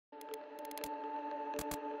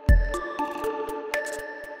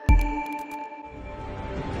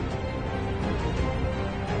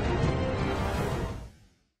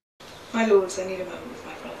My lords, I need a moment with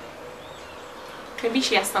my brother. Maybe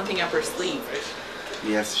she has something up her sleeve.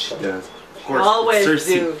 Yes, she does. Of course, always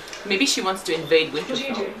do. Maybe she wants to invade Winterfell. What are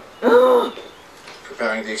you doing?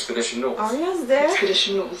 Preparing the expedition north. Arya's there.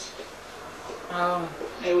 Expedition north. Oh,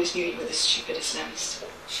 I always knew you were the stupidest next.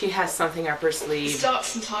 she has something up her The sleeve.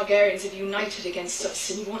 Starks and Targaryens have united against us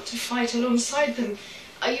and you want to fight alongside them.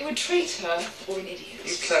 Are you a traitor or an idiot?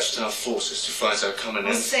 You pledged our forces to fight our common I'll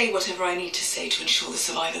enemy. say whatever I need to say to ensure the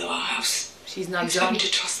survival of our house. She's You not expect dumb. me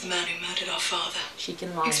to trust the man who murdered our father. She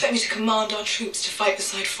can You lie. expect me to command our troops to fight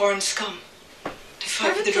beside foreign scum. To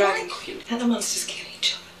fight for the Dragon Queen. Let the monsters kill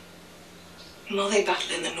each other. And while they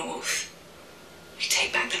battle in the north, we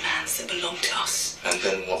take back the lands that belong to us. And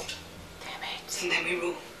then what? Damn it. And then we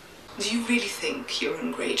rule. Do you really think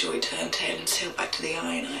Euron Greyjoy turned tail and sailed back to the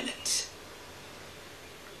Iron Islands?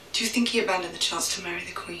 Do you think he abandoned the chance to marry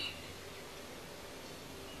the Queen?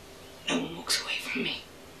 No one walks away from me.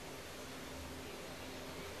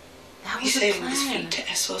 That He's was a sailing his plan. fleet to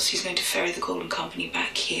Essos. He's going to ferry the Golden Company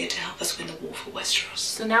back here to help us win the war for Westeros.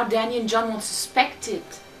 So now Dany and Jon won't suspect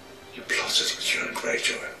it. You plotted with Euron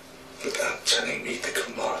Greyjoy without telling me the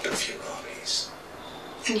command of your armies.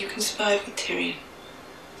 And you conspired with Tyrion,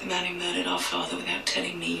 the man who murdered our father without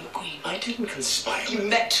telling me, your queen. I didn't conspire. You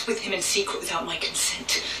met with him in secret without my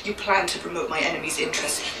consent. You planned to promote my enemy's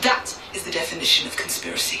interests. That is the definition of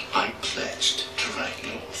conspiracy. I pledged to ride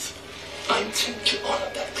north. I intend to honor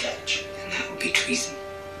that pledge. And that would be treason.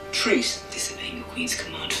 Treason. Disobeying your queen's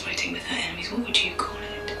command, fighting with her enemies. What would you call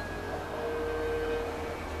it?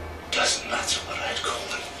 Doesn't matter what I'd call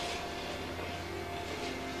it.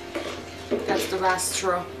 That's the last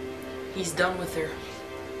straw. He's done with her.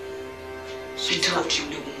 I She's told not. you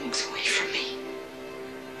no one walks away from me.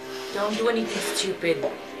 Don't do anything stupid.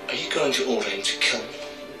 Are you going to order him to kill me?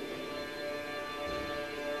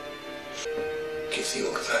 Give the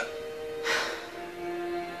order then.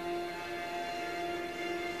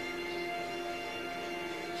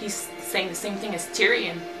 He's saying the same thing as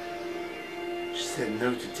Tyrion. She said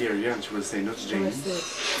no to Tyrion. She would say no to Jaime.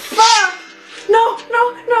 Fuck! No,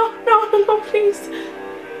 no, no, no, no, please.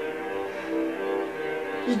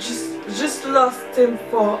 You just lost him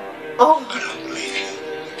for. Oh. I don't believe you.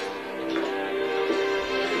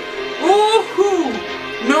 Ooh!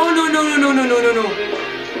 No, no, no, no, no, no, no, no, no.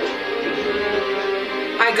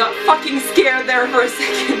 I got fucking scared there for a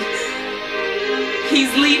second.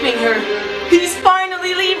 He's leaving her. He's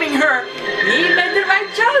finally leaving her. He made the right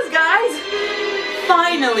choice, guys.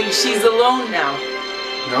 Finally, she's alone now.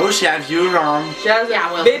 No, she has Euron.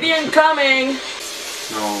 Yeah, well. Baby incoming.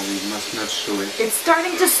 No, we must not show it. It's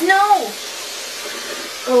starting to snow.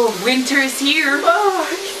 Oh, winter is here. Fuck.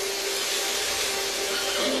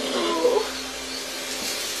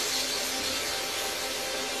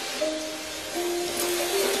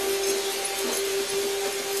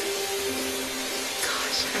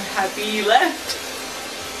 Gosh, I'm happy he left.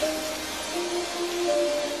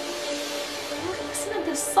 Listen to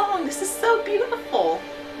this song. This is so beautiful.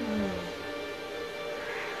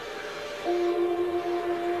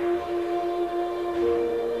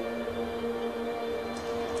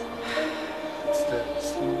 It's the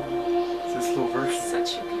slow version.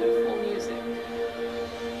 Such beautiful music.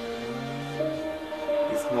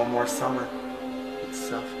 It's no more summer. It's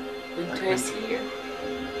stuff. Winter is here.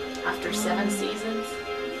 After 7 seasons.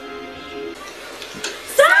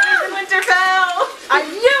 Stop! In Winterfell! I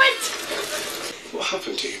knew it! What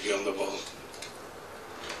happened to you beyond the wall?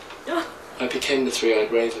 Oh. I became the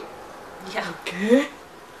three-eyed raven. Yeah. Okay.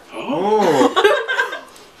 Oh!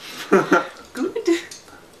 Good.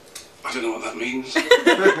 I don't know what that means.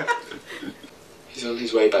 He's on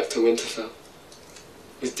his way back to Winterfell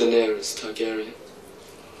with Daenerys Targaryen.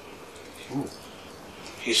 Ooh.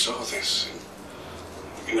 He saw this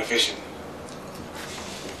in a vision.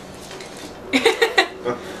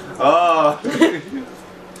 Oh!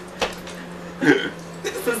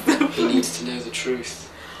 He needs to know the truth.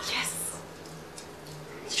 Yes.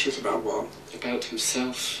 The truth about what? About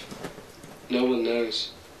himself. No one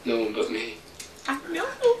knows. No one but me. I know.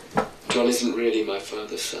 Jon isn't really my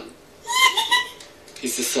father's son.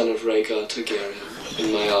 He's the son of Rhaegar Targaryen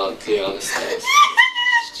and my aunt Lyanna Stark.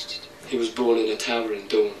 He was born in a tower in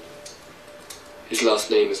Dorne. His last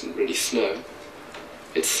name isn't really Snow.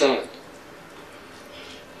 It's Sand.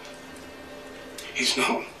 He's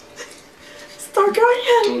not.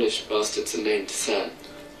 Targaryen. Dornish bastards are named Sand.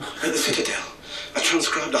 At the Citadel, I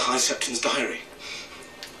transcribed the High Septon's diary.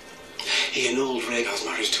 He annulled Rhaegar's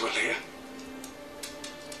marriage to Alia.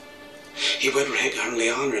 He wed Rhaegar and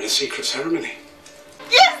Lyanna in a secret ceremony.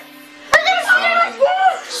 Yes! I can see it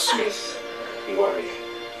again! Smith, Warrior.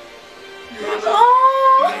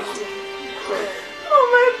 Oh!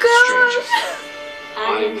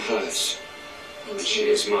 hers, and she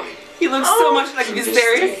is mine. He looks so much like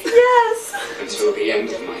Viserys. Yes. Until the end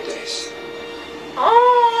of my days.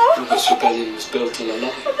 Oh. This rebellion was built on a lie.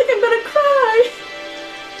 I think I'm gonna cry.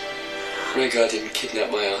 Rhaegar didn't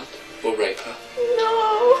kidnap my aunt or rape her.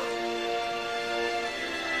 No.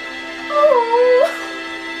 Oh.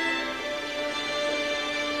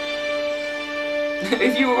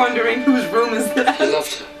 If you were wondering whose room is that? He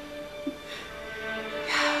loved her.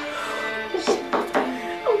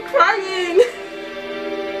 I'm crying.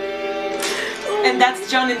 And that's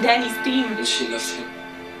Jon and Dany's theme. And she loved him.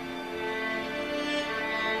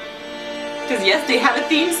 Because yes, they have a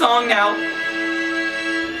theme song now.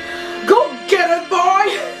 Go get it,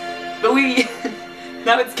 boy. But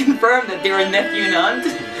now it's confirmed that they're a nephew and aunt.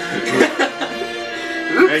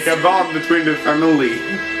 Make a bond between the family.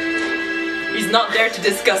 He's not there to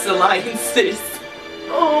discuss alliances.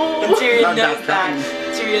 Oh. And Tyrion Not knows that that. kind.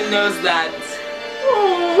 Tyrion knows that.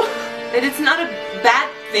 Oh. That it's not a bad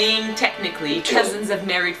thing, technically. Cousins have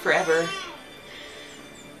married forever.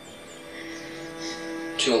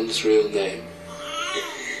 Jon's real name.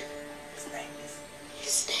 His name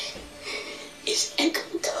is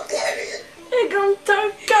Aegon Targaryen. Aegon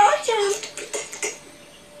Targaryen.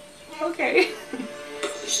 Okay.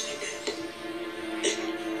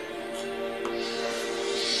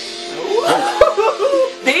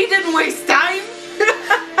 They didn't waste time.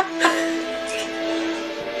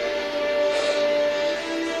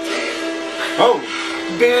 Oh!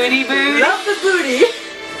 Booty, booty. Love the booty.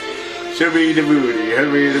 Show me the booty, show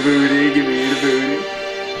me the booty, give me the booty.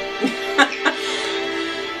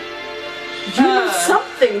 You know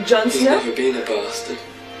something, Jon He's Snow. never been a bastard.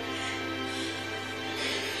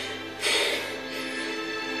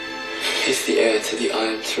 He's the heir to the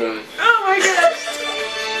Iron Throne. Oh my gosh.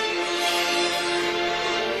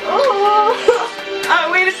 Oh.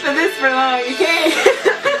 I waited for this for long, okay?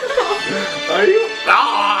 Are you?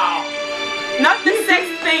 Ah! Not the sex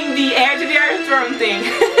thing, the heir to the Iron Throne thing.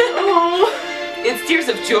 Oh. It's tears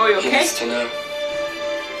of joy, He okay? needs to know.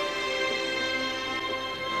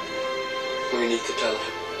 We need to tell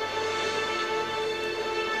him.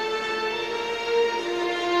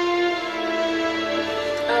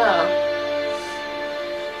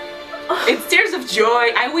 Oh. It's tears of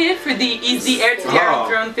joy. I waited for the he's the heir to the Iron Oh.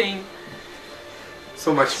 Throne thing.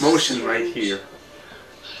 So much motion right here.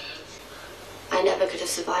 I never could have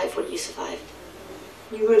survived what you survived.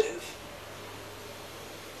 You would have.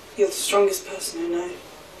 You're the strongest person I know.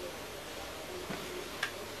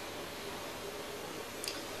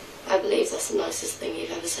 I believe that's the nicest thing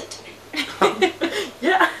you've ever said to me.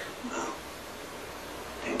 Yeah. Well,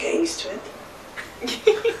 don't get used to it.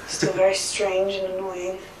 Still very strange and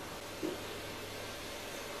annoying.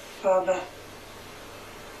 Father.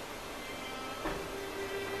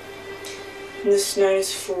 And the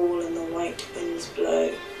snows fall and the white winds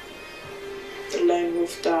blow. The lone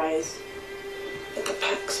wolf dies, but the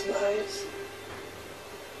pack survives.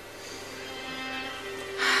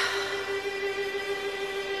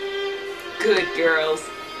 Good girls.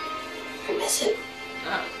 I miss him.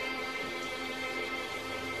 Oh.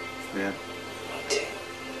 Yeah. Me too.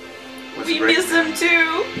 Was We great. miss him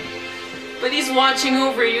too. But he's watching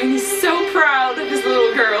over you and he's so proud of his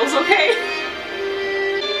little girls, okay?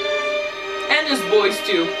 And his boys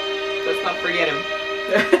too. Let's not forget him.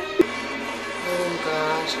 Oh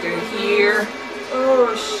gosh, they're here.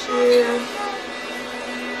 Oh shit.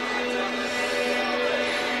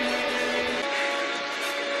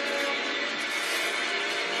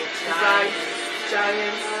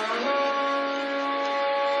 Giants.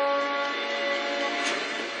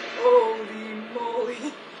 Holy moly.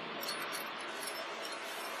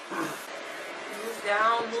 Move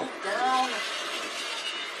down, move down.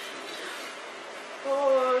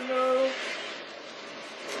 Oh no.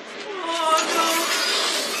 Oh no.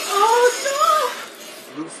 Oh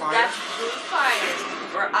Blue fire. That's blue fire.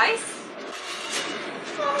 Or ice.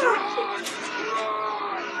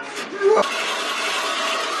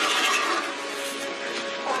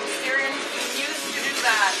 Oh, Tyrion used to do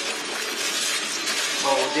that.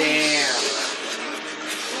 Oh damn.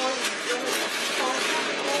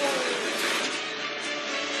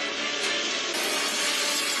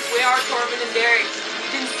 Where are Tormund and Derek?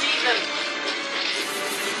 You didn't see them.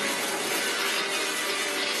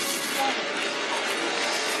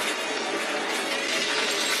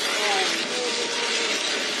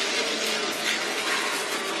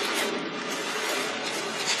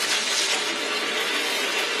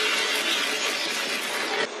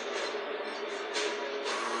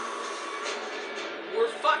 We're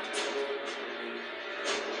fucked.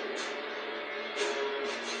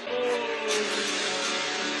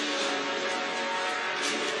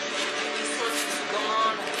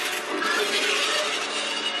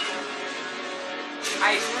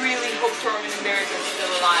 I really hope Tormund and Beric are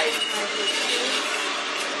still alive.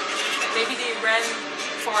 And maybe they ran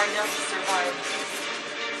far enough to survive.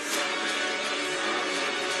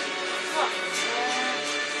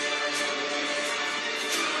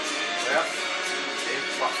 Well, they're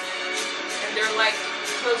fucked. And they're like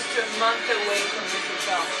close to a month away from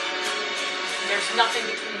Winterfell. There's nothing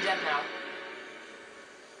between them now.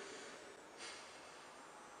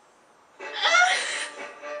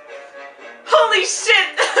 Holy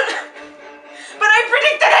shit! But I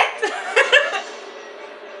predicted it!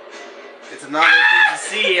 It's another thing to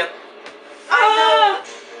see it. I know.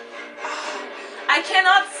 I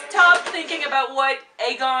cannot stop thinking about what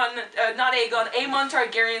Aemon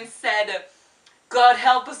Targaryen said. God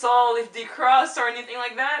help us all if they cross or anything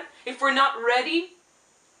like that. If we're not ready,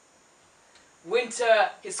 winter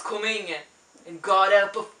is coming, and God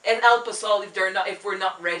help us all if we're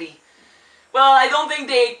not ready. Well, I don't think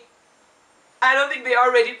they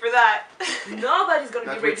are ready for that. Nobody's gonna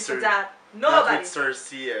Not be ready with for Cer- that. Not Nobody. with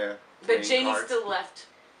Cersei. But playing Jaime's cards. still left.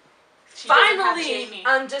 She doesn't have Finally Jaime.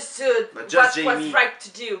 understood But what just was Jaime. right to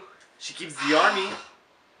do. She keeps the army.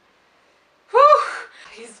 Whew!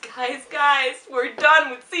 Guys, we're done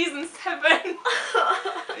with season 7.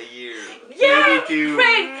 A year. Yeah, Maybe two.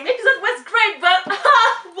 great. Episode was great, but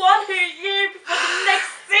 1 year before the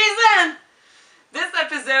next season. This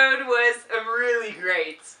episode was really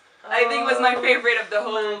great. I think it was my favorite of the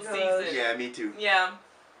whole my gosh. season. Yeah, me too. Yeah.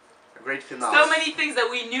 A great finale. So many things that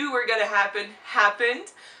we knew were gonna happen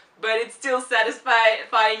happened, but it's still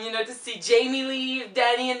satisfying, you know, to see Jaime leave,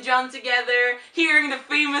 Dany and Jon together, hearing the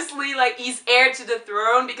famously, like, he's heir to the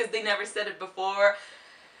throne, because they never said it before.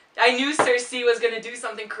 I knew Cersei was gonna do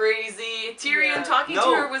something crazy. Tyrion talking to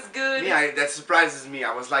her was good. Yeah, that surprises me.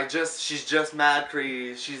 I was like, she's just mad,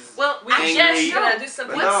 crazy. She's Well, We angry. just gonna do But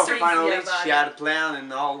something What's no, Cersei finally about she it. had a plan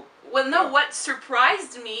and all. Well, no, what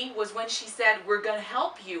surprised me was when she said, we're gonna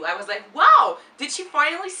help you. I was like, wow, did she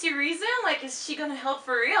finally see reason? Like, is she gonna help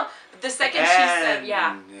for real? But the second she said,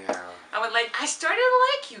 yeah, I was like, I started to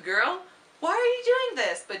like you, girl. Why are you doing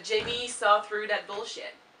this? But Jaime saw through that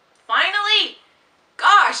bullshit. Finally!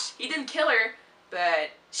 Gosh, he didn't kill her,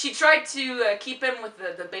 but she tried to keep him with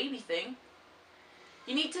the baby thing.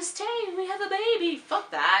 You need to stay, we have a baby.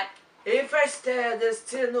 Fuck that. If I stay, there's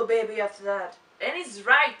still no baby after that. And he's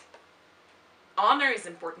right. Honor is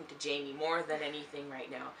important to Jaime more than anything right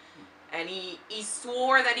now. And he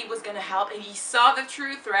swore that he was going to help, and he saw the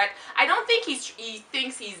true threat. I don't think he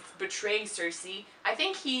thinks he's betraying Cersei. I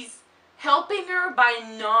think he's helping her by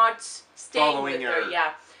not staying Following with her. her.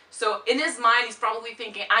 Yeah. So in his mind, he's probably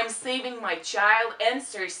thinking, I'm saving my child and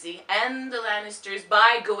Cersei and the Lannisters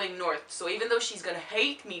by going north. So even though she's going to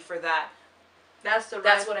hate me for that, That's what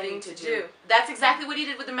I thing need to do. That's exactly what he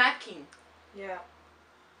did with the Mad King. Yeah.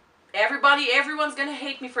 Everyone's gonna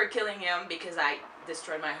hate me for killing him because I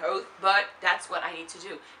destroyed my oath, but that's what I need to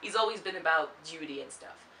do. He's always been about duty and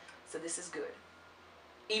stuff. So this is good.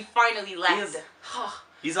 He finally left.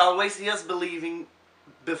 He's always believing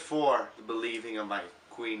before the believing of my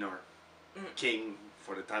queen or king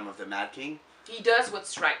for the time of the Mad King. He does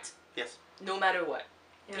what's right. Yes. No matter what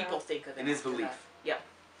Yeah. people think of him. In his after belief. that. Yeah.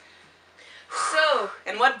 So,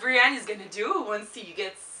 And what Brienne is gonna do once he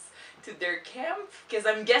gets to their camp, because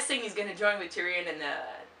I'm guessing he's gonna join with Tyrion and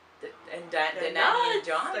Dany and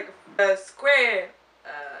Jon. it's like a square,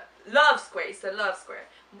 love square. It's a love square.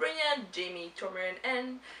 Brienne, Jaime, Tormund,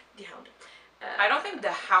 and the Hound. I don't think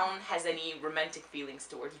the Hound has any romantic feelings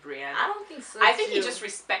towards Brienne. I don't think so. I think he too. just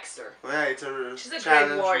respects her. Yeah, it's a She's a great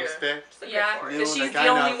challenge, warrior. respect. She's a great Yeah, warrior. because You know, she's the the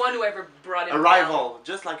kind only of- one who ever brought him A down. rival,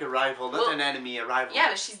 just like a rival, not Well, an enemy, a rival. Yeah,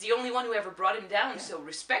 but she's the only one who ever brought him down, so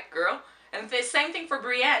respect, girl. And the same thing for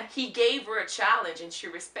Brienne. He gave her a challenge, and she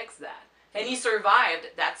respects that. And he survived.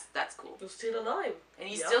 That's cool. You're still alive. And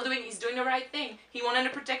he's Yeah. still doing the right thing. He wanted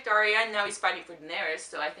to protect Arya, and now he's fighting for Daenerys.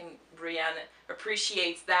 So I think Brienne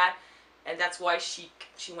appreciates that, and that's why she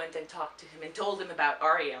went and talked to him and told him about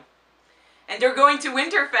Arya. And they're going to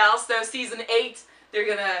Winterfell, so season 8, they're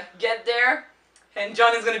gonna get there, and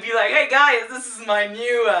Jon is gonna be like, "Hey guys, this is my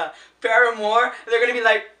new paramour." And they're gonna be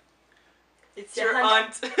like, It's "Your your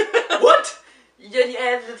aunt." What? You're the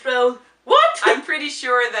heir to the throne. What? I'm pretty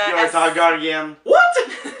sure that. You're a Targaryen.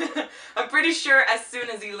 What? I'm pretty sure as soon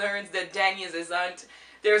as he learns that Dany is his aunt,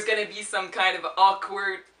 there's gonna be some kind of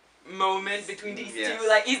awkward moment between these two.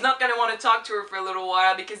 Like, he's not gonna want to talk to her for a little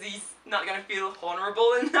while because he's not gonna feel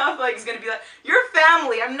honorable enough. Like, he's gonna be like, "You're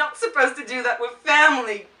family. I'm not supposed to do that with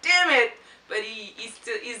family. Damn it!" But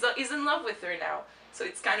he's in love with her now, so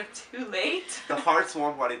it's kind of too late. The hearts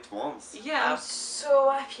want what it wants. Yeah. I'm so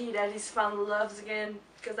happy that he's found love again,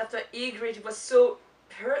 because after Ygritte, he was so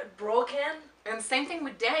hurt, broken. And same thing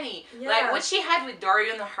with Danny. Yeah. Like what she had with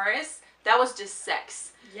Dario and Horace, that was just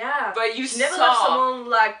sex. Yeah. But you she never saw left someone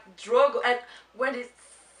like Drogo, and when they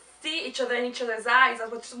see each other in each other's eyes,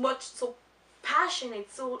 that was so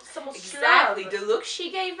passionate, so much exactly love. the look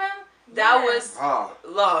she gave him. That was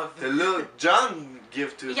love. The look John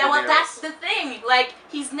give to Yeah, well, Daenerys. that's the thing. Like,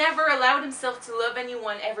 he's never allowed himself to love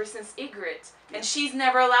anyone ever since Ygritte. And she's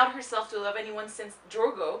never allowed herself to love anyone since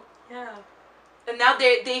Drogo. Yeah. And now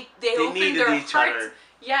they opened needed their each hearts. other.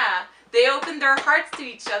 Yeah. They opened their hearts to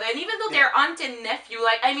each other. And even though they're aunt and nephew,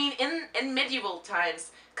 like, I mean, in medieval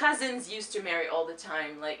times, cousins used to marry all the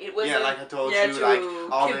time. Like, it was like I told yeah, you, to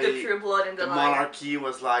like all keep the pure blood in the line. monarchy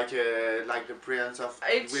was like the prince of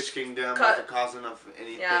It's which kingdom was the cousin of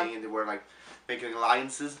anything, and they were like making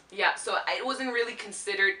alliances. Yeah, so it wasn't really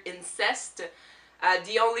considered incest.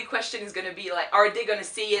 The only question is gonna be like, are they gonna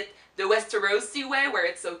see it the Westerosi way, where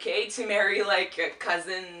it's okay to marry like a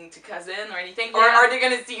cousin to cousin or anything, or are they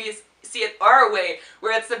gonna see it our way,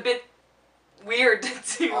 where it's a bit weird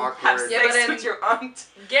to have sex with your aunt?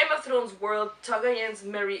 Game of Thrones world, Targaryens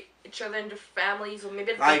marry each other in their families, or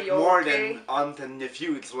maybe it's Like gonna be more okay. than aunt and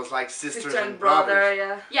nephew, it was like sisters and brother, brothers.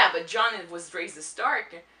 yeah. Yeah, but Jon was raised a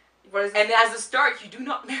Stark, and as a Stark, you do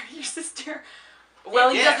not marry your sister.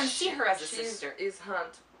 Well, he doesn't see her as a sister. Is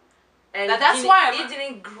Hunt. And that's why he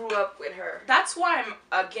didn't grow up with her. That's why I'm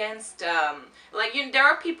against, like, there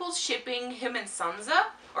are people shipping him and Sansa,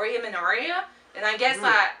 or him and Arya, and I guess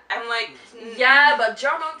I'm like... Yeah, but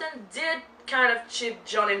John Mountain did kind of chip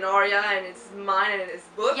Jon and Arya, and it's mine and his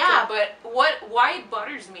book. Yeah, but why it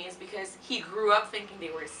bothers me is because he grew up thinking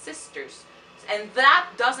they were sisters. And that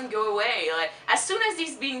doesn't go away. Like, as soon as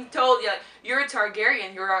he's being told, you're a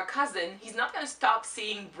Targaryen, you're our cousin, he's not gonna stop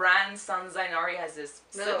seeing Bran, Sansa, and Arya as his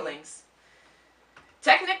siblings.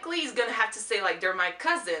 Technically, he's gonna have to say, like, they're my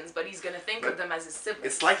cousins, but he's gonna think of them as his siblings.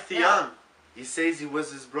 It's like Theon. Yeah. He says he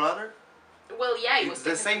was his brother. Well, yeah, he was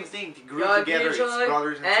the same thing. They grew God, together. It's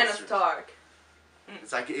brothers and sisters. a Stark.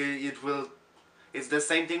 It's like it will. It's the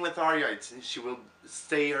same thing with Arya. She will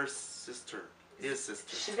stay her sister, his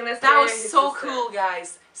sister. She's gonna stay that was his so sister. cool,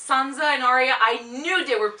 guys. Sansa and Arya, I knew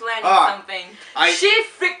they were planning something. She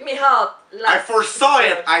freaked me out. I foresaw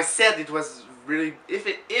it. I said it was really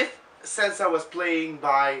if Sansa was playing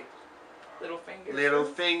by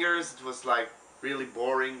Littlefingers, it was like really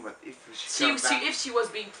boring. But if she was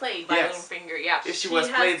being played by Littlefinger, if she was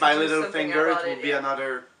played by Littlefinger, it would be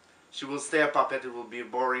another. She will stay a puppet. It will be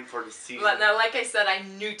boring for the season. But now, like I said, I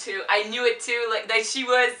knew it too. Like that she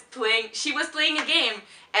was playing a game,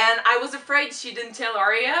 and I was afraid she didn't tell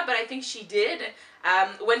Arya, but I think she did.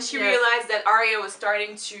 When she realized that Arya was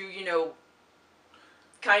starting to,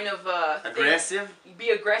 kind of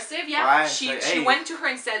be aggressive. Yeah, right. She went to her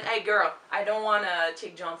and said, "Hey, girl, I don't want to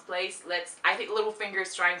take Jon's place. I think Littlefinger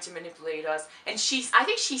is trying to manipulate us." And I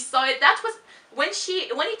think she saw it. That was when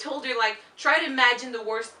he told her, like, try to imagine the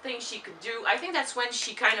worst thing she could do. I think that's when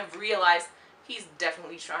she kind of realized he's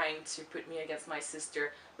definitely trying to put me against my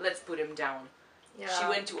sister. Let's put him down. Yeah. She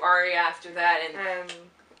went to Arya after that,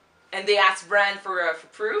 and they asked Bran for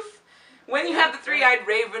proof. When you have the three-eyed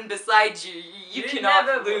raven beside you, you cannot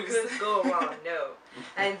lose. Never go wrong, no.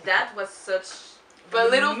 And that was such but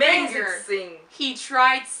Littlefinger thing. He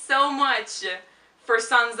tried so much for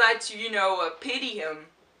Sansa to, pity him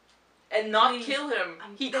and not kill him.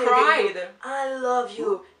 He cried. I love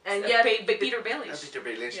you. And yet, Peter Baelish. Peter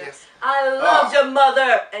Baelish, yes. I love your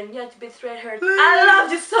mother, and yet you betrayed her. I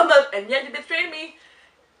love you so much, and yet you betrayed me.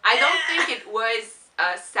 I don't think it was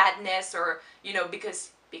sadness or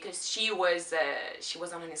because she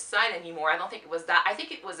wasn't on his side anymore. I don't think it was that. I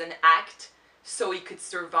think it was an act so he could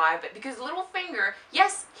survive it. Because Littlefinger,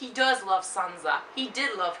 yes, he does love Sansa. He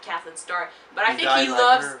did love Catelyn Stark, but I think he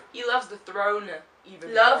loves the throne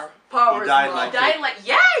even more. Power. He died like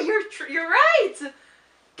you're right.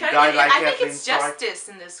 I think it's justice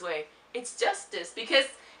in this way. It's justice because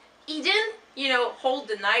he didn't, hold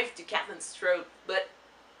the knife to Catelyn's throat, but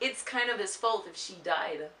it's kind of his fault if she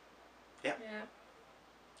died. Yeah.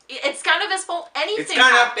 It's kind of his fault. Anything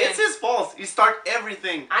happens. It's his fault. He started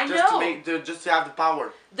everything. Just to have the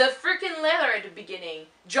power. The freaking letter at the beginning.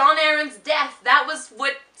 Jon Arryn's death. That was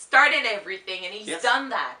what started everything, and he's done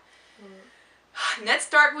that. Ned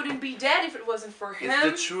Stark wouldn't be dead if it wasn't for him.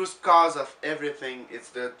 It's the true cause of everything. It's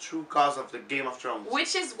the true cause of the Game of Thrones.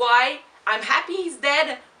 Which is why I'm happy he's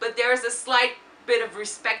dead, but there's a slight bit of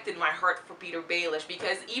respect in my heart for Peter Baelish,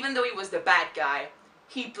 because even though he was the bad guy,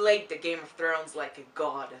 he played the Game of Thrones like a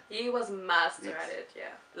god. He was master at it, yeah.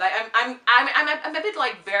 Like I'm a bit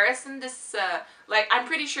like Varys in this. Like I'm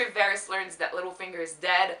pretty sure if Varys learns that Littlefinger is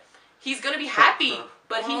dead, he's gonna be happy,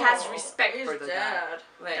 but he has respect for the dad.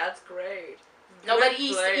 Like, that's great. No, but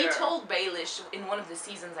he player. told Baelish in one of the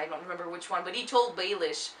seasons, I don't remember which one, but he told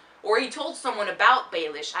Baelish, or he told someone about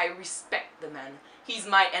Baelish, I respect the man. He's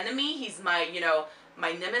my enemy, he's my, you know,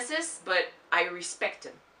 my nemesis, but I respect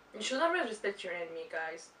him. You should always respect your enemy,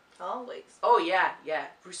 guys. Always. Oh yeah, yeah.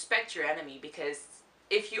 Respect your enemy, because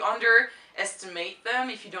if you underestimate them,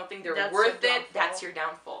 if you don't think they're That's worth your it, that's your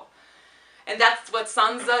downfall. And that's what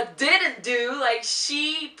Sansa didn't do. Like,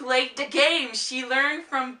 she played the game. She learned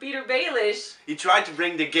from Peter Baelish. He tried to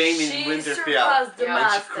bring the game in She Winterfell, surpassed the Yeah.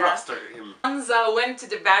 and she master. crossed him. Sansa went to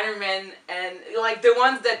the Bannermen, and like the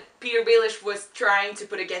ones that Peter Baelish was trying to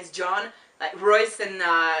put against Jon, like Royce and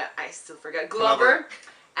I still forgot, Glover.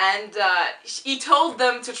 And he told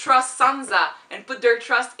them to trust Sansa and put their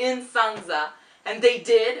trust in Sansa. And they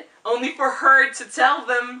did, only for her to tell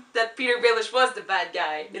them that Peter Baelish was the bad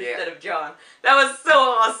guy instead of Jon. That was so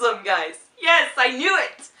awesome, guys. Yes, I knew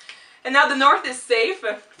it. And now the North is safe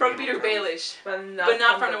from Peter Baelish. But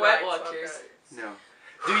not from the White White Walkers. No.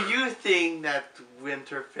 Do you think that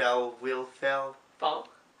Winterfell will fail? Paul?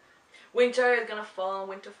 Winter is gonna fall on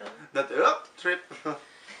Winterfell. That trip.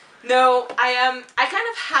 No, I kind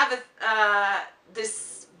of have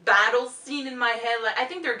this battle scene in my head. Like, I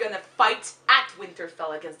think they're gonna fight at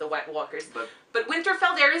Winterfell against the White Walkers. But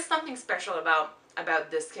Winterfell, there is something special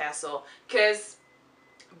about this castle, because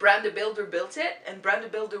Bran the Builder built it, and Bran the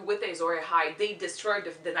Builder with Azor Ahai, they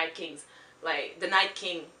destroyed the Night Kings, like the Night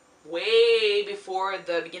King, way before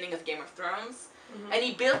the beginning of Game of Thrones. And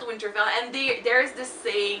he built Winterfell, and there is this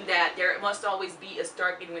saying that there must always be a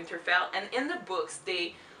Stark in Winterfell, and in the books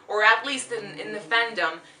or at least in the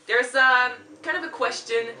fandom, there's kind of a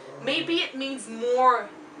question, maybe it means more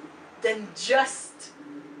than just,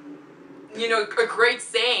 you know, a great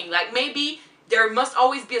saying. Like, maybe there must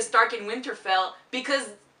always be a Stark in Winterfell because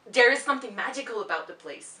there is something magical about the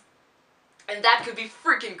place. And that could be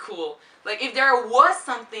freaking cool. Like, if there was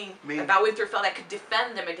something about Winterfell that could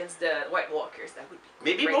defend them against the White Walkers, that would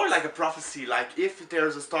be Maybe great. more like a prophecy, like if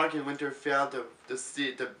there's a Stark in Winterfell,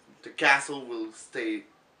 the castle will stay.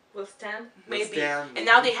 Will stand. Maybe. And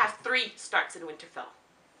now they have 3 Starks in Winterfell.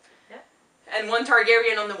 Yeah. And 1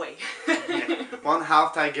 Targaryen on the way. Yeah. One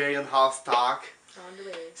half Targaryen, half Stark. On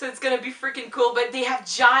the way. So it's gonna be freaking cool. But they have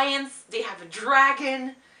giants, they have a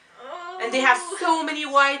dragon, and they have so many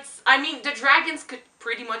whites. I mean, the dragons could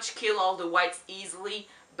pretty much kill all the whites easily,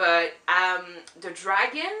 but the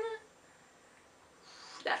dragon,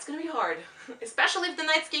 that's gonna be hard. Especially if the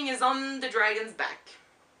Night King is on the dragon's back.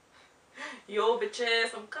 Yo,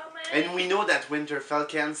 bitches, I'm coming. And we know that Winterfell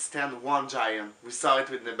can't stand 1 giant. We saw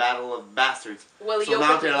it with the Battle of Bastards. Well, So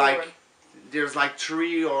now they're like, there's like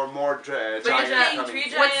 3 or more giants coming. 3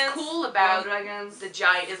 giants. What's cool about dragons. the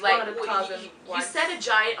giant is like, One of the cousin you ones. set a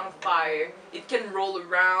giant on fire, it can roll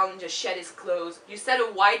around, just shed his clothes. You set a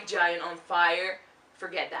white giant on fire,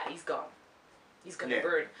 forget that, he's gone. He's gonna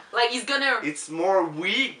burn. Like, he's gonna... It's more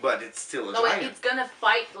weak, but it's still a No, giant. it's gonna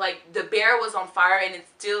fight, like, the bear was on fire and it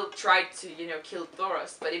still tried to, you know, kill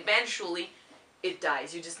Thoros. But eventually, it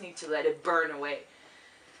dies. You just need to let it burn away.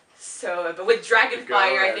 So, but with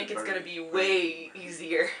Dragonfire, I think it's gonna be way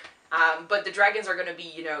easier. But the dragons are gonna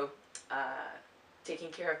be, you know, taking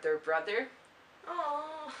care of their brother.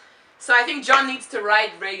 Oh. So I think Jon needs to ride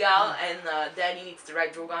Rhaegal, and Dany needs to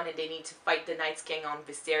ride Drogon, and they need to fight the Night's King on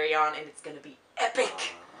Viserion, and it's gonna be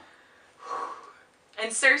epic.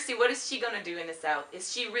 And Cersei, what is she gonna do in the South?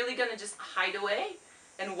 Is she really gonna just hide away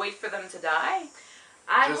and wait for them to die?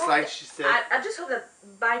 Just like she said. I just hope that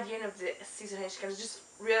by the end of the season, she can just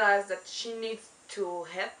realize that she needs to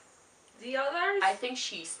help the others. I think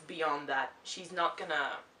she's beyond that. She's not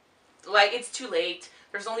gonna... Like, it's too late.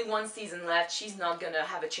 There's only 1 season left. She's not gonna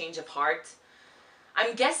have a change of heart.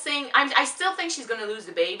 I'm guessing... I still think she's gonna lose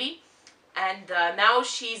the baby. And now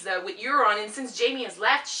she's with Euron. And since Jaime has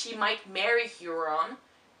left, she might marry Euron.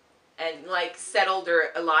 And, like, settle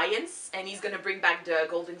their alliance. And he's gonna bring back the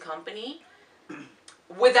Golden Company.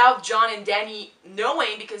 Without Jon and Dany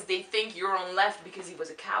knowing, because they think Euron left because he was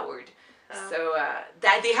a coward. So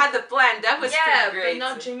that they had the plan. That was pretty great.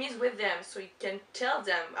 But now Jaime's with them, so he can tell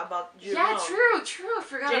them about Euron. Yeah, true. I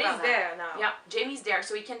forgot about that. Jaime's there now. Yeah, Jaime's there,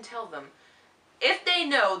 so he can tell them. If they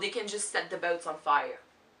know, they can just set the boats on fire.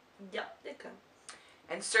 Yeah, they can.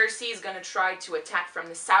 And Cersei is gonna try to attack from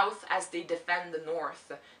the south as they defend the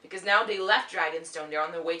north, because now they left Dragonstone. They're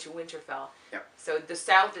on their way to Winterfell. Yep. So the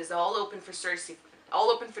south is all open for Cersei, all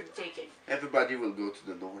open for the taking. Everybody will go to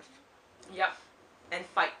the north. Yep. And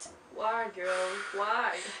fight. Why, girl?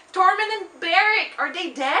 Why? Tormund and Beric, are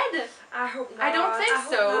they dead? I hope not. I don't think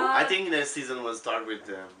hope so. not. I think the season will start with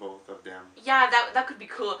both of them. Yeah, that could be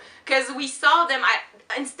cool. Because we saw them,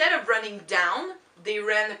 instead of running down, they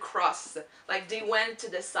ran across. Like, they went to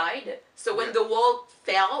the side. So when the wall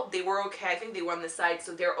fell, they were okay. I think they were on the side,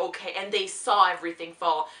 so they're okay. And they saw everything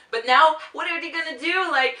fall. But now, what are they gonna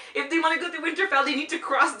do? Like, if they want to go to Winterfell, they need to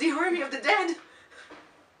cross the army of the dead.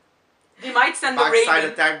 They might send the Raven.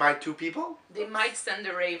 Backside attack by 2 people? They might send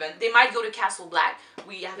the Raven. They might go to Castle Black.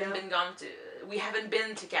 We haven't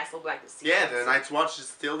been to Castle Black this season. Yeah, the Night's Watch is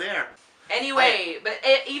still there. Anyway, but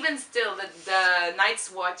even still, the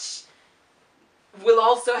Night's Watch will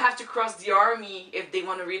also have to cross the army if they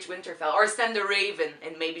want to reach Winterfell, or send a Raven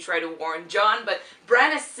and maybe try to warn Jon. But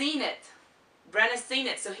Bran has seen it. Bran has seen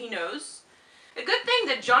it, so he knows. A good thing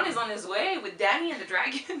that Jon is on his way with Dany and the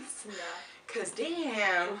dragons. Yeah. Cause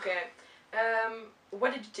damn. Okay.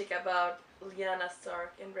 What did you think about Lyanna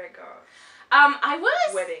Stark and Rhaegar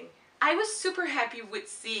wedding? I was super happy with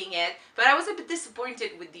seeing it, but I was a bit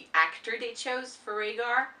disappointed with the actor they chose for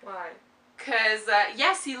Rhaegar. Why? Because,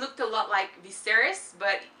 yes, he looked a lot like Viserys,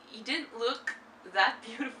 but he didn't look that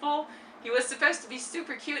beautiful. He was supposed to be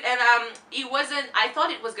super cute, and he wasn't. I thought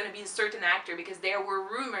it was going to be a certain actor, because there were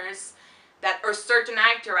rumors that a certain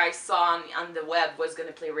actor I saw on the web was going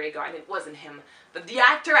to play Rhaegar, and it wasn't him. But the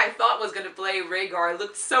actor I thought was going to play Rhaegar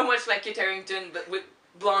looked so much like Kit Harington, but with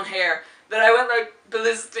blonde hair, that I went like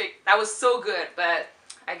ballistic. That was so good, but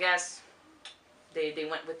I guess they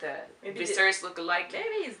went with the Viserys look-alike.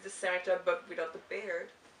 Maybe it's the same actor, but without the beard.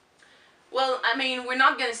 Well, I mean, we're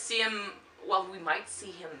not going to see him. Well, we might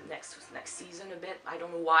see him next season a bit. I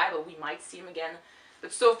don't know why, but we might see him again.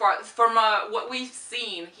 But so far, from what we've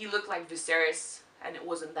seen, he looked like Viserys, and it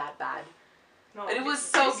wasn't that bad. No, and it was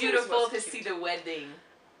so beautiful to see the wedding.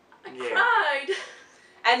 I cried.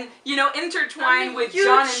 And, you know, intertwined with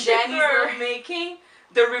Jon and Dany's lovemaking,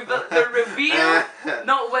 the reveal, but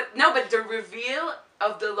the reveal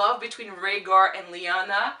of the love between Rhaegar and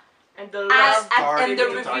Lyanna, and the love and the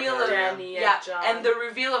reveal of Dany and Jon. and the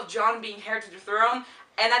reveal of Jon being heir to the throne,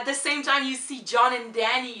 and at the same time you see Jon and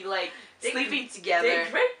Dany like sleeping together.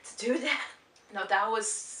 They're great to do that. No, that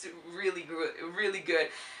was really good, really good.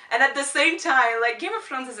 And at the same time, like, Game of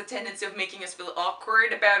Thrones has a tendency of making us feel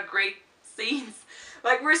awkward about great scenes.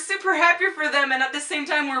 Like, we're super happy for them, and at the same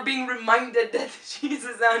time we're being reminded that she's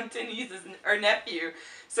his aunt and he's her nephew.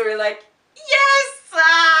 So we're like, yes!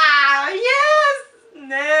 Yes!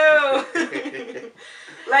 No!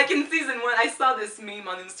 Like in season 1, I saw this meme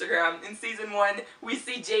on Instagram. In season 1, we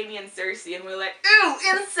see Jaime and Cersei, and we're like, ooh,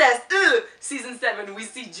 incest, ooh! Season 7, we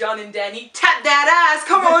see Jon and Dany, tap that ass,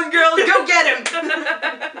 come on girl, go get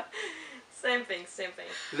him! Same thing, same thing.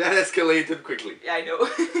 That escalated quickly. Yeah, I know.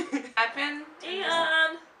 Happened?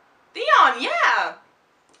 Theon! Theon, yeah!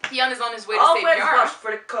 Theon is on his way to save Always Yara. rush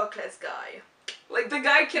for the cockless guy. Like, the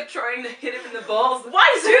guy kept trying to hit him in the balls.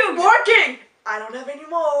 Why is it working? I don't have any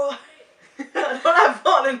more. I don't have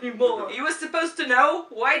fun anymore. He was supposed to know.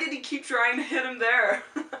 Why did he keep trying to hit him there?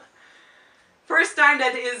 First time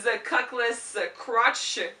that his cuckless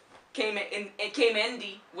crotch came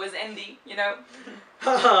Endy, you know?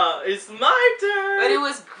 Haha, it's my turn. But it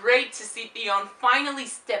was great to see Theon finally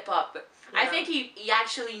step up. Yeah. I think he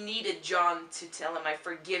actually needed Jon to tell him, I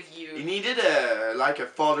forgive you. He needed a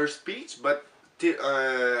father speech, but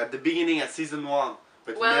at the beginning of season 1.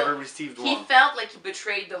 But he never received one. He felt like he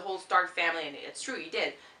betrayed the whole Stark family, and it's true, he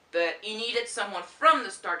did. But he needed someone from the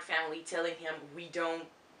Stark family telling him, we don't,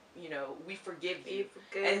 you know, we forgive you.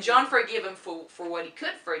 And Jon forgave him for what he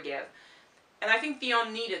could forgive. And I think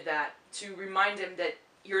Theon needed that to remind him that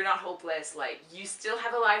you're not hopeless. Like, you still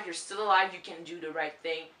have a life, you're still alive, you can do the right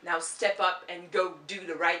thing. Now step up and go do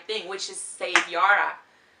the right thing, which is save Yara.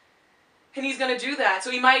 And he's gonna do that. So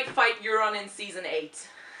he might fight Euron in season 8.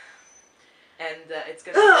 And it's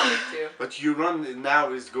gonna be too. But Euron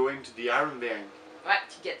now is going to the Iron Bank. Right,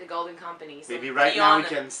 to get the Golden Company. So maybe right now he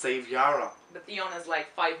can save Yara. But Theon has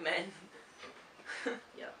like 5 men.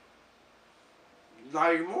 Yeah.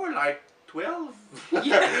 Like more like 12.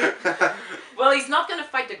 Yeah. Well, he's not gonna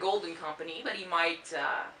fight the Golden Company, but he might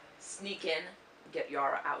sneak in, get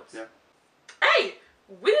Yara out. Yeah. Hey,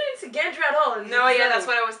 we didn't see Gendry at all. No, yeah, that's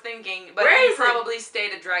what I was thinking. But he probably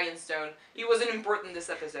stayed at Dragonstone. He wasn't important this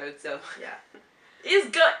episode, so. Yeah.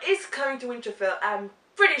 He's coming to Winterfell. I'm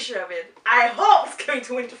pretty sure of it. I hope it's coming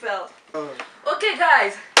to Winterfell. Okay,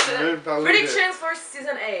 guys. Predictions for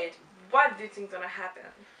season 8. What do you think's gonna happen?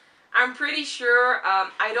 I'm pretty sure.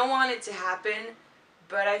 I don't want it to happen,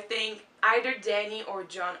 but I think either Dany or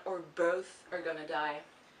Jon or both are gonna die.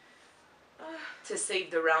 To save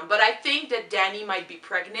the realm. But I think that Dany might be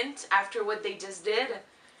pregnant after what they just did.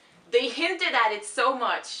 They hinted at it so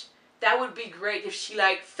much. That would be great if she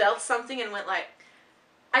like felt something and went like,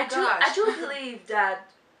 I do believe that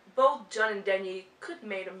both John and Danny could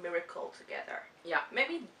make a miracle together. Yeah.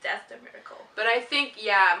 Maybe that's the miracle. But I think,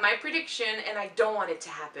 yeah, my prediction, and I don't want it to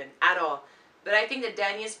happen at all, but I think that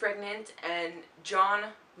Danny is pregnant and John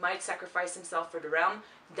might sacrifice himself for the realm.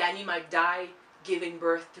 Danny might die giving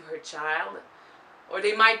birth to her child. Or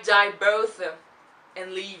they might die both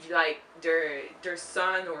and leave like their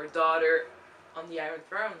son or daughter on the Iron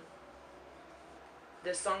Throne.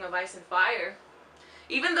 The Song of Ice and Fire.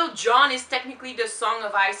 Even though John is technically the Song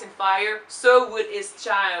of Ice and Fire, so would his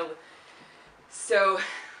child. So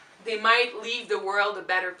they might leave the world a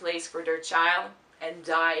better place for their child and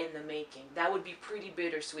die in the making. That would be pretty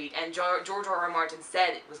bittersweet. And George R.R. Martin said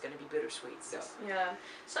it was going to be bittersweet. So yeah,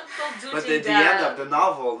 some people do But think at the end of the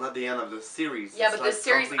novel, not the end of the series. yeah, it's but like the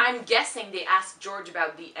series, something- I'm guessing they asked George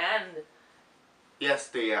about the end. Yes,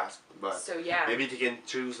 they asked, but So yeah. maybe they can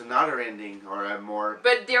choose another ending or a more.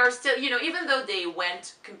 But they are still, you know, even though they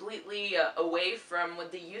went completely away from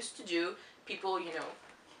what they used to do, people, you know,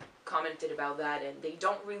 commented about that, and they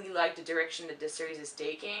don't really like the direction that the series is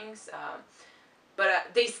taking.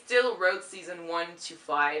 But they still wrote season 1 to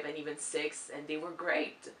 5 and even 6, and they were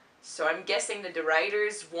great. So I'm guessing that the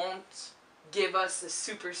writers won't give us a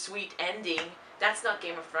super sweet ending. That's not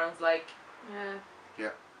Game of Thrones like. Yeah. Yeah.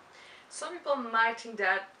 Some people might think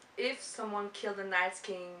that if someone killed the Night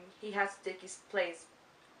King, he has to take his place.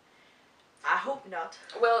 I hope not.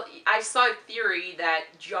 Well, I saw a theory that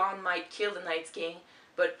Jon might kill the Night King,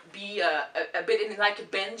 but be a bit in like a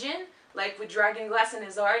Benjen, like with Dragon Glass in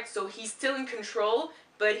his heart. So he's still in control,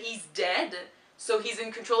 but he's dead. So he's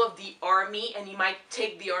in control of the army, and he might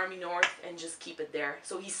take the army north and just keep it there.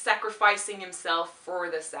 So he's sacrificing himself for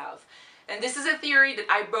the south. And this is a theory that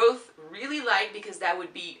I both really like because that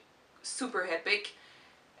would be super epic.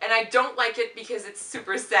 And I don't like it because it's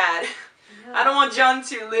super sad. Yeah. I don't want Jon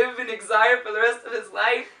to live in exile for the rest of his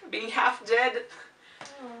life, being half dead.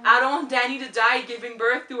 I don't want Dany to die giving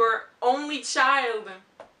birth to her only child.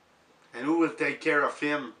 And who will take care of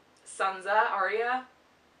him? Sansa, Arya,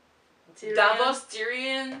 Tyrion. Davos,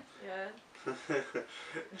 Tyrion. Yeah.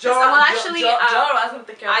 Jorah, well, actually, Jorah doesn't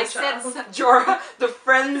take care of I the said child. Jorah, the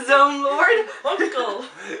friend zone lord. Uncle.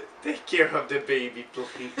 Take care of the baby,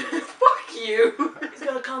 please. Fuck you. He's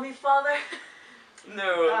gonna call me father.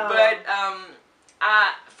 No, but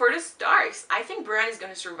for the Starks, I think Bran is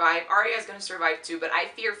gonna survive. Arya is gonna survive too, but I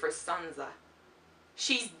fear for Sansa.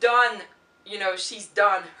 She's done, you know, she's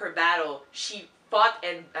done her battle. She fought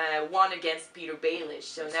and won against Peter Baelish,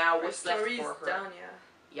 so now Her what's left story's for her? done, yeah.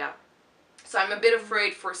 Yeah. So I'm a bit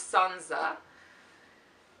afraid for Sansa.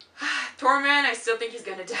 Tormund, I still think he's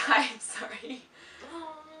gonna die. I'm sorry.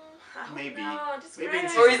 Oh, I hope Maybe. not. Just Maybe Bran.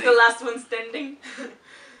 it's Or he's the last one standing.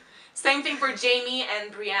 Same thing for Jaime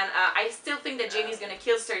and Brienne. I still think that Jaime's gonna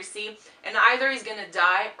kill Cersei, and either he's gonna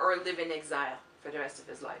die or live in exile for the rest of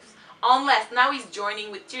his life. Unless now he's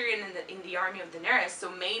joining with Tyrion in the army of Daenerys, so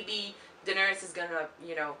maybe Daenerys is gonna,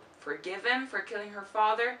 you know, forgive him for killing her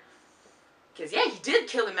father. Because yeah, he did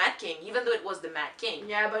kill the Mad King, even though it was the Mad King.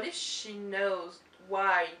 Yeah, but if she knows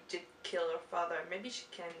why he did kill her father, maybe she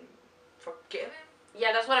can forgive him.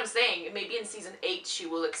 Yeah, that's what I'm saying. Maybe in season 8 she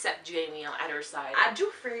will accept Jaime at her side. I do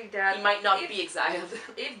fear that He might not if, be exiled.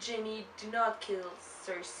 If Jaime do not kill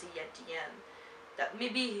Cersei at the end, that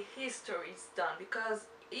maybe his story is done because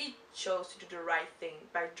he chose to do the right thing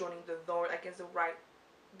by joining the North against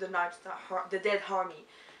the dead army.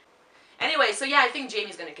 Anyway, so yeah, I think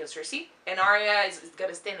Jaime's gonna kill Cersei, and Arya is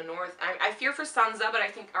gonna stay in the north. I fear for Sansa, but I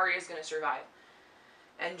think Arya's gonna survive.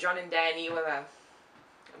 And Jon and Dany, well,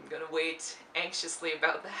 I'm gonna wait anxiously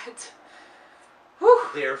about that. Whew.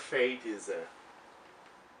 Their fate is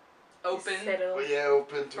Open. Settled.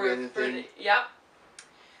 open to For anything. yep.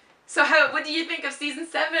 So what do you think of season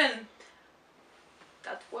 7?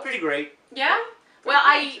 That was Pretty great. Yeah? Well,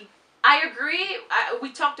 I agree.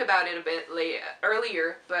 We talked about it a bit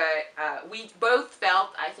earlier, but we both felt,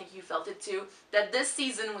 I think you felt it too, that this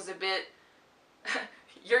season was a bit,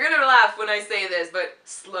 you're gonna laugh when I say this, but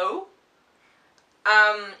slow.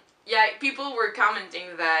 Yeah, people were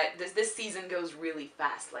commenting that this season goes really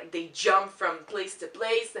fast. Like, they jump from place to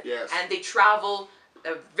place, Yes. and they travel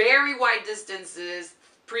very wide distances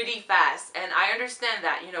pretty fast. And I understand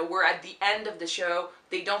that, you know, we're at the end of the show.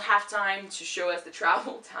 They don't have time to show us the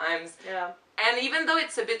travel times. Yeah. And even though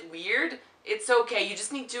it's a bit weird, it's okay. You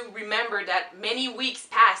just need to remember that many weeks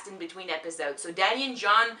passed in between episodes. So Dany and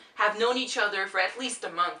Jon have known each other for at least a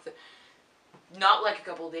month. Not like a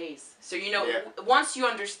couple days. So, you know, once you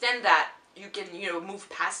understand that, you can, you know, move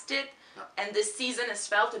past it. Yeah. And this season has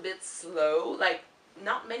felt a bit slow. Like,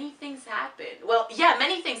 not many things happened. Well, yeah,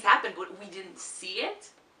 many things happened, but we didn't see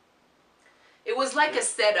it. It was like a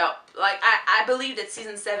setup. Like I believe that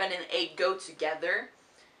season 7 and 8 go together,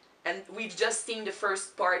 and we've just seen the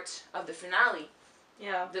first part of the finale.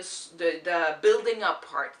 Yeah. The building up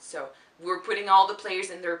part. So we're putting all the players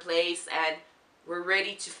in their place, and we're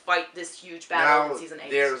ready to fight this huge battle now in season 8.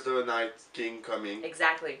 There's the Night King coming.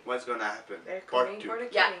 Exactly. What's gonna happen? They're Part coming 2. for the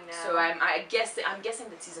king Yeah. now. So I'm guessing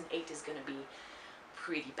that season 8 is gonna be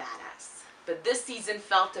pretty badass. But this season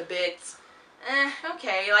felt a bit,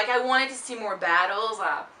 okay. Like I wanted to see more battles.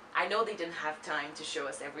 I know they didn't have time to show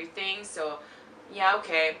us everything, so yeah,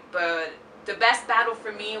 okay. But the best battle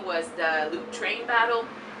for me was the loot train battle.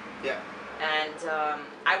 Yeah. And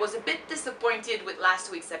I was a bit disappointed with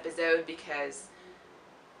last week's episode because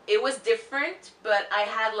it was different, but I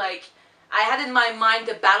had in my mind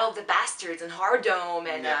the Battle of the Bastards and Hardome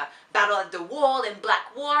and Battle at the Wall and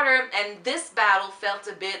Blackwater, and this battle felt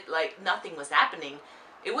a bit like nothing was happening.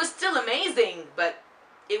 It was still amazing, but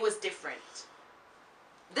it was different.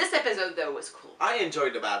 This episode, though, was cool. I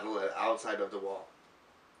enjoyed the battle outside of the wall.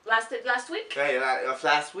 Last week? Yeah,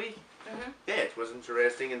 last week. Mm-hmm. Yeah, it was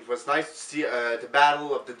interesting, and it was nice to see the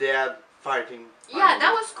Battle of the Dead fighting. Yeah,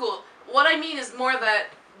 that was cool. What I mean is more that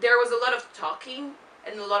there was a lot of talking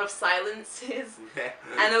and a lot of silences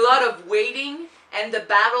and a lot of waiting, and the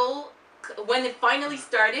battle, when it finally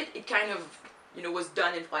started, it kind of, was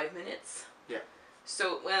done in 5 minutes. Yeah.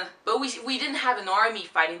 So, but we didn't have an army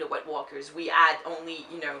fighting the White Walkers. We had only,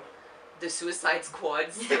 the Suicide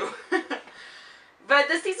Squad. So. But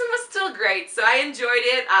the season was still great, so I enjoyed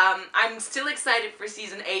it. I'm still excited for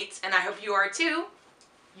season 8, and I hope you are too.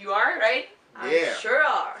 You are, right? Yeah. Sure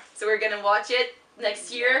are. So we're gonna watch it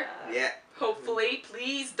next year. Yeah. Hopefully.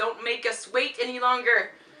 Please don't make us wait any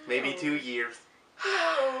longer. Maybe 2 years.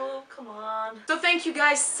 Oh, come on. So thank you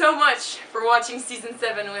guys so much for watching season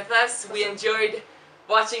 7 with us. We enjoyed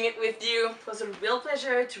watching it with you. It was a real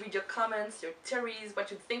pleasure to read your comments, your theories,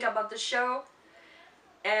 what you think about the show.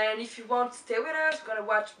 And if you want to stay with us, we're gonna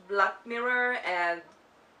watch Black Mirror and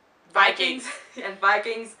Vikings.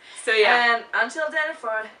 Vikings. So yeah. And until then,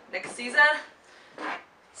 for next season,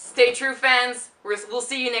 stay true, fans. We'll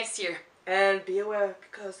see you next year. and be aware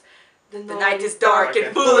because the night is dark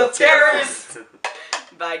and full of terrors.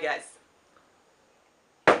 Bye, guys.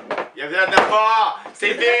 Bienvenue à Napa!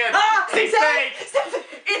 C'est vide! C'est fake!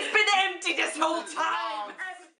 It's been empty this whole time!